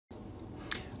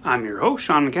I'm your host,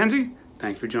 Sean MacKenzie.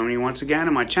 Thanks for joining me once again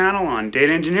on my channel on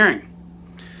data engineering.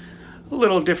 A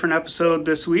little different episode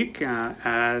this week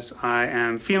as I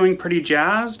am feeling pretty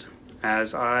jazzed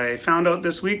as I found out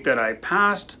this week that I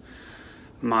passed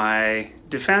my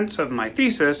defense of my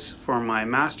thesis for my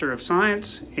Master of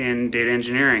Science in Data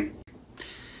Engineering.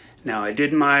 Now, I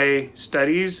did my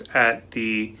studies at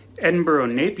the Edinburgh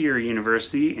Napier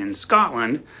University in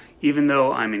Scotland. Even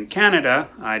though I'm in Canada,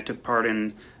 I took part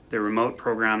in the remote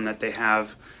program that they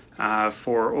have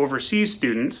for overseas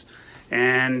students,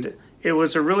 and it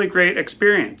was a really great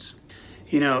experience.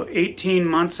 You know, 18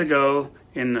 months ago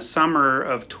in the summer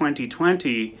of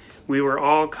 2020, we were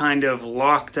all kind of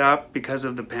locked up because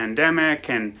of the pandemic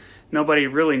and nobody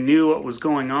really knew what was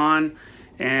going on,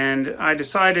 and I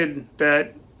decided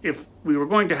that if we were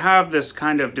going to have this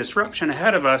kind of disruption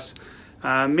ahead of us,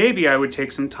 maybe I would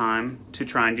take some time to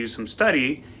try and do some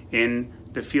study in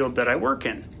the field that I work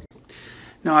in.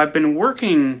 Now, I've been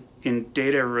working in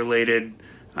data-related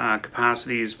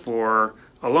capacities for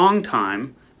a long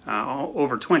time,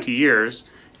 over 20 years,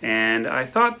 and I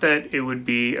thought that it would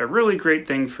be a really great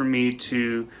thing for me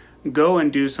to go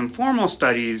and do some formal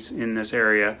studies in this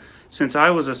area, since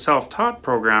I was a self-taught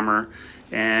programmer,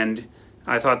 and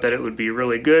I thought that it would be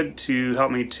really good to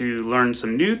help me to learn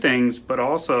some new things, but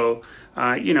also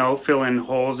you know, fill in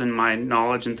holes in my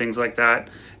knowledge and things like that.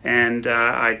 And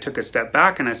I took a step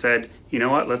back and I said, you know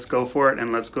what, let's go for it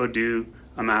and let's go do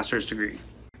a master's degree.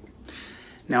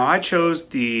 Now, I chose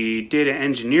the data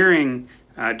engineering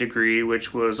degree,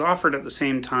 which was offered at the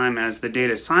same time as the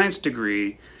data science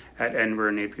degree at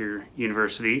Edinburgh Napier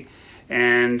University.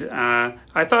 And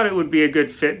I thought it would be a good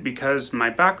fit because my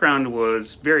background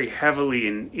was very heavily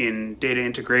in data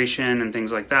integration and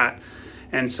things like that.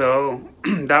 And so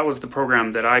that was the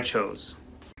program that I chose.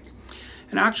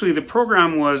 And actually the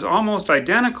program was almost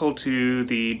identical to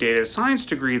the data science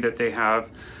degree that they have.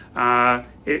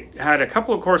 It had a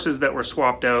couple of courses that were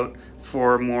swapped out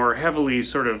for more heavily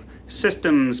sort of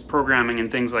systems programming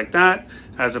and things like that,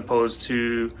 as opposed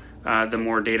to the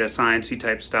more data sciencey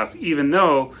type stuff, even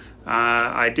though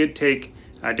I did take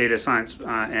data science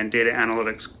and data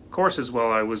analytics courses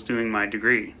while I was doing my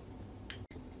degree.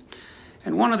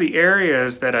 And one of the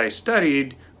areas that I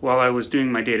studied while I was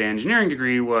doing my data engineering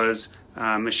degree was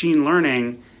machine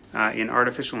learning in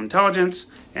artificial intelligence,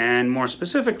 and more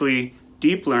specifically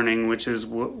deep learning, which is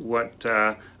what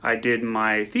I did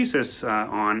my thesis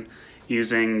on,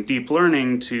 using deep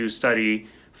learning to study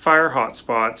fire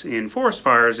hotspots in forest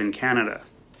fires in Canada.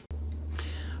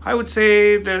 I would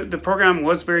say the program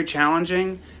was very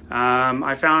challenging.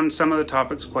 I found some of the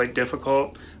topics quite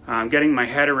difficult. Getting my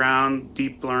head around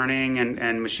deep learning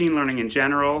and machine learning in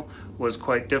general was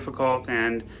quite difficult,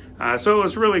 and so it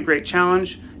was a really great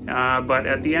challenge, but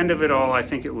at the end of it all, I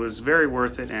think it was very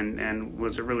worth it and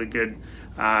was a really good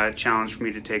challenge for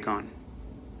me to take on.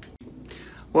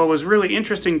 What was really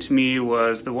interesting to me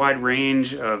was the wide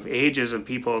range of ages of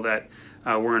people that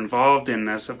were involved in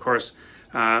this. Of course,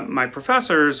 my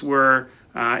professors were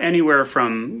anywhere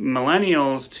from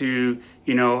millennials to,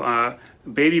 you know,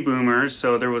 baby boomers,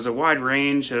 so there was a wide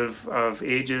range of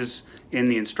ages in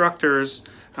the instructors,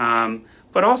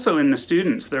 but also in the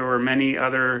students. There were many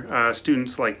other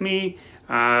students like me.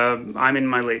 I'm in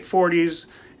my late 40s,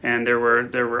 and there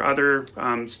were other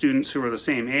students who were the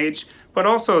same age, but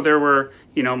also there were,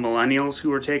 you know, millennials who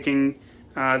were taking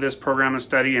this program of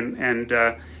study, and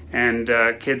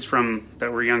kids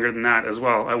that were younger than that as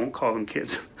well. I won't call them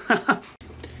kids.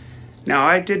 Now,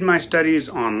 I did my studies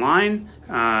online,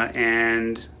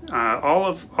 and all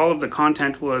of the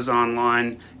content was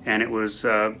online, and it was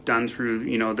done through,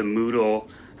 you know, the Moodle,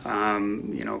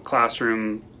 you know,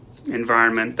 classroom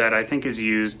environment that I think is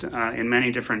used in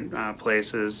many different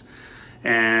places.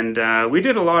 And we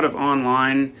did a lot of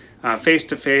online,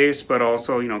 face-to-face, but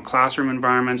also, you know, classroom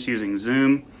environments using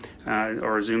Zoom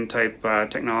or Zoom type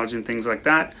technology and things like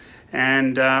that.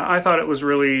 And I thought it was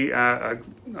really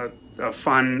a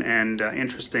fun and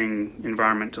interesting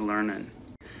environment to learn in.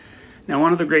 Now,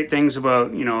 one of the great things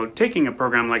about, you know, taking a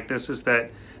program like this is that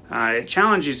it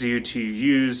challenges you to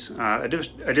use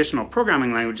additional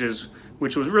programming languages,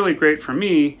 which was really great for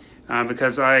me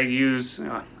because I use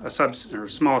a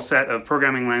small set of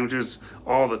programming languages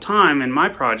all the time in my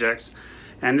projects,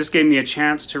 and this gave me a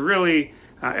chance to really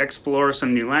explore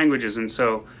some new languages. And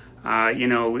so, you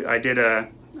know, I did a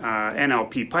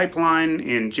NLP pipeline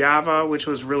in Java, which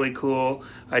was really cool.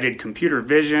 I did computer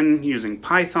vision using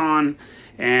Python,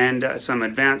 and some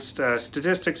advanced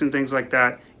statistics and things like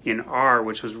that in R,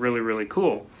 which was really, really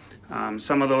cool.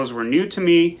 Some of those were new to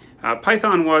me.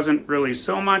 Python wasn't really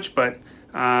so much, but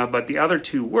the other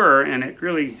two were, and it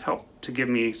really helped to give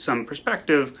me some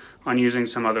perspective on using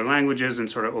some other languages and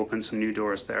sort of open some new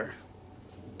doors there.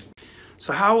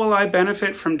 So how will I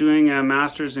benefit from doing a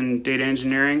master's in data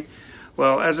engineering?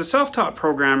 Well, as a self-taught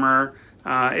programmer,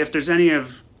 if there's any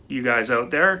of you guys out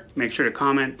there, make sure to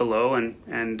comment below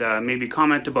and maybe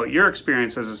comment about your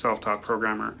experience as a self-taught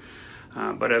programmer.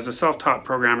 But as a self-taught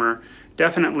programmer,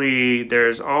 definitely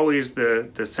there's always the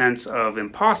sense of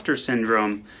imposter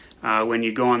syndrome when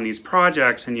you go on these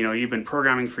projects and you've been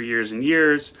programming for years and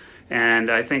years.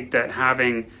 And I think that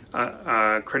having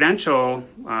a credential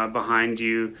behind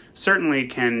you certainly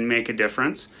can make a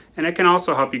difference, and it can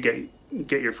also help you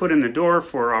get your foot in the door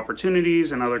for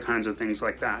opportunities and other kinds of things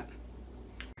like that.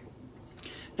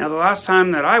 Now, the last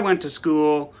time that I went to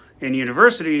school in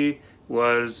university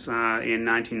was in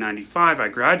 1995. I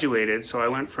graduated, so I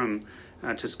went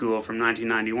to school from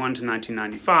 1991 to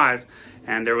 1995,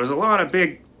 and there was a lot of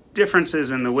big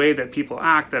differences in the way that people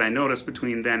act that I noticed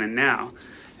between then and now.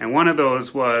 And one of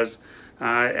those was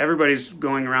everybody's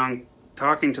going around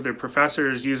talking to their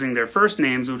professors using their first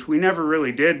names, which we never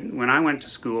really did when I went to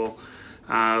school.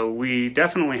 We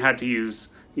definitely had to use,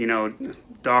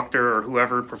 doctor or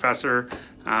whoever, professor.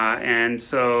 And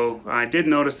so I did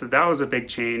notice that that was a big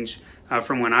change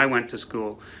from when I went to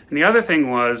school. And the other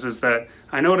thing is that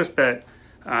I noticed that,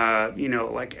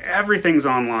 like everything's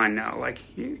online now. Like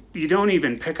you don't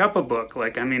even pick up a book.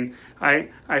 Like, I mean, I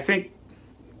think,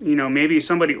 maybe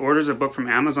somebody orders a book from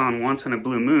Amazon once in a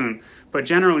blue moon, but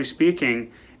generally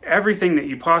speaking, everything that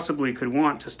you possibly could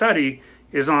want to study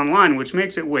is online, which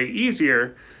makes it way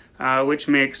easier, which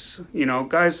makes,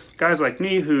 guys like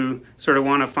me who sort of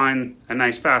want to find a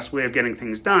nice fast way of getting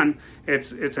things done,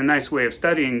 it's a nice way of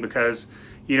studying because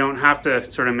you don't have to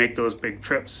sort of make those big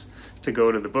trips to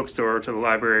go to the bookstore or to the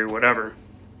library or whatever.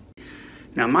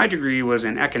 Now, my degree was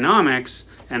in economics,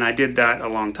 and I did that a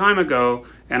long time ago,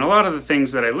 and a lot of the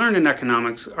things that I learned in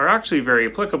economics are actually very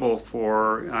applicable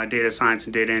for data science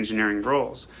and data engineering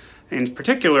roles. In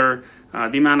particular,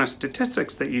 the amount of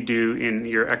statistics that you do in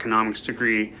your economics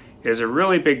degree is a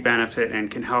really big benefit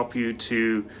and can help you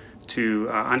to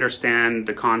understand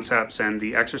the concepts and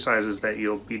the exercises that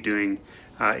you'll be doing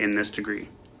in this degree.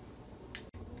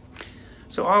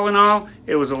 So all in all,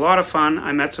 it was a lot of fun.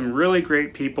 I met some really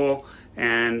great people,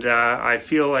 and I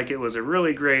feel like it was a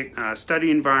really great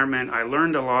study environment. I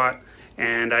learned a lot,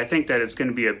 and I think that it's going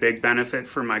to be a big benefit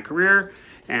for my career.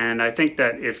 And I think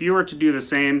that if you were to do the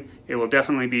same, it will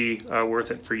definitely be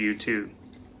worth it for you too.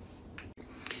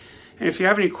 And if you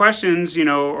have any questions,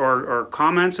 or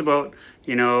comments about,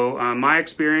 my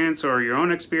experience or your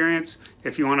own experience,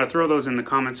 if you want to throw those in the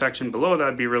comment section below,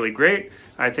 that'd be really great.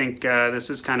 I think this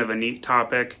is kind of a neat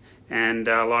topic, and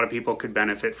a lot of people could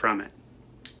benefit from it.